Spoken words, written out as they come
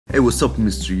Hey, what's up,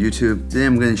 Mr. YouTube? Today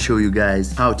I'm going to show you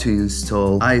guys how to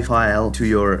install iFile to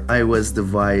your iOS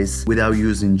device without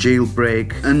using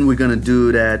Jailbreak, and we're gonna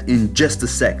do that in just a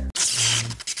sec.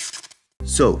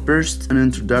 So first, an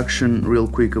introduction real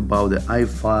quick about the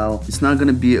iFile. It's not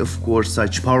gonna be, of course,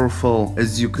 such powerful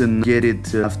as you can get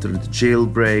it after the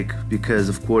jailbreak, because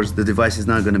of course the device is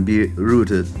not gonna be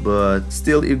rooted, but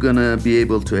still you're gonna be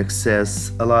able to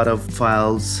access a lot of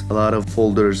files, a lot of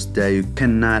folders that you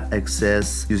cannot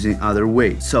access using other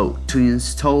ways. So to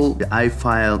install the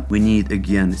iFile, we need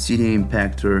again the CD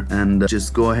impactor, and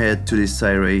just go ahead to this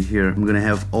site right here. I'm gonna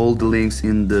have all the links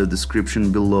in the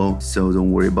description below, so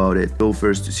don't worry about it. Go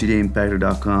first to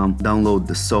cdimpactor.com, download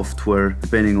the software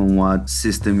depending on what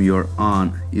system you're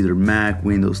on, either Mac,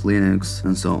 Windows, Linux,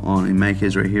 and so on. In my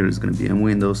case right here is going to be on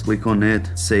Windows. Click on it,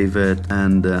 save it,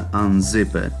 and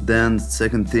unzip it. Then the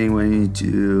second thing we need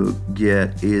to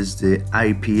get is the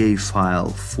IPA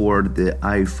file for the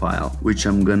iFile, which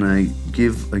I'm gonna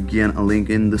give again a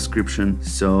link in the description.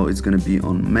 So it's gonna be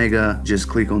on Mega. Just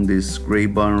click on this gray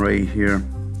button right here.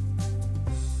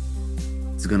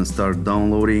 It's gonna start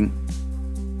downloading.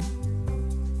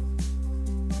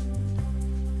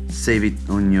 Save it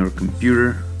on your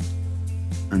computer,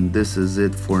 and this is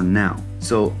it for now.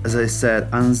 So as I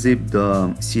said, unzip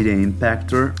the CD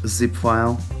impactor zip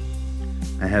file.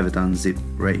 I have it unzipped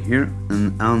right here,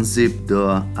 and unzip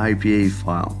the IPA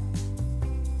file.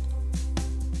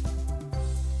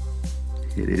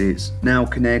 Here it is. Now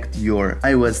connect your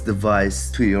iOS device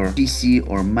to your PC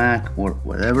or Mac or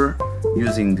whatever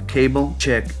using the cable.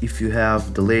 Check if you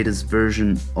have the latest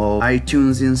version of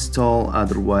iTunes installed,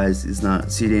 otherwise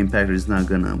CD impactor is not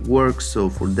gonna work. So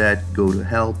for that, go to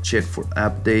help, check for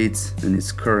updates, and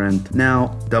it's current.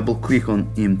 Now double click on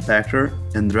impactor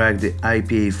and drag the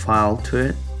IPA file to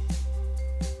it.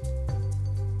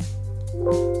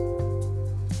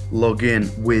 Log in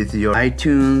with your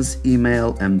iTunes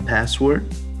email and password,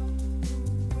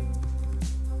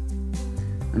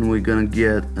 and we're gonna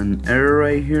get an error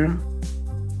right here.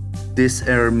 This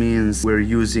error means we're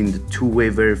using the two-way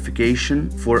verification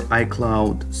for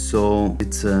iCloud, so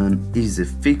it's an easy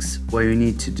fix. What you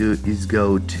need to do is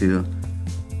go to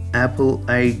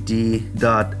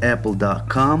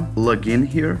appleid.apple.com, log in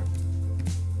here.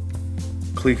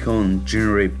 Click on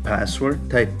generate password,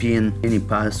 type in any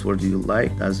password you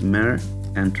like, doesn't matter,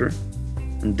 enter.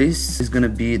 And this is gonna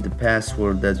be the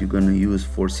password that you're gonna use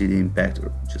for CD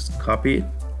impactor. Just copy it,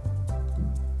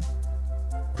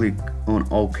 click on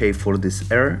OK for this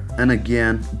error, and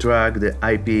again drag the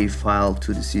IPA file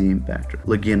to the CD impactor.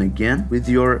 Log in again with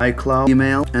your iCloud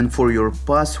email, and for your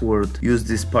password, use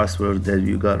this password that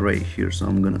you got right here. So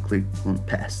I'm gonna click on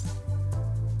paste,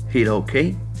 hit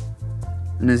OK.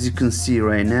 And as you can see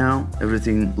right now,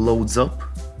 everything loads up.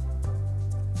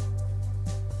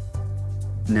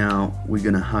 Now we're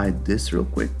gonna hide this real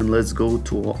quick, and let's go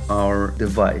to our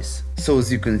device. So as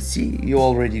you can see, you're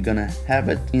already gonna have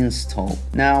it installed.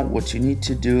 Now what you need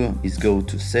to do is go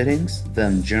to settings,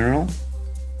 then general,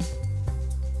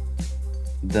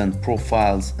 then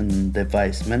profiles and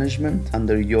device management.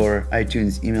 Under your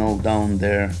iTunes email down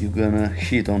there, you're gonna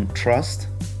hit on trust.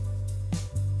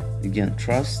 Again,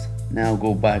 trust. Now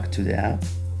go back to the app,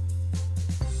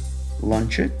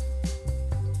 launch it,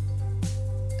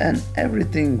 and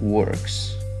everything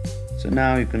works. So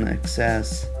now you can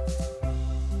access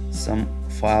some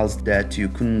files that you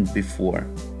couldn't before.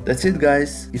 That's it,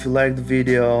 guys. If you liked the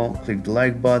video, click the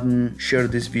like button, share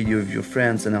this video with your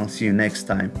friends, and I'll see you next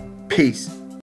time. Peace.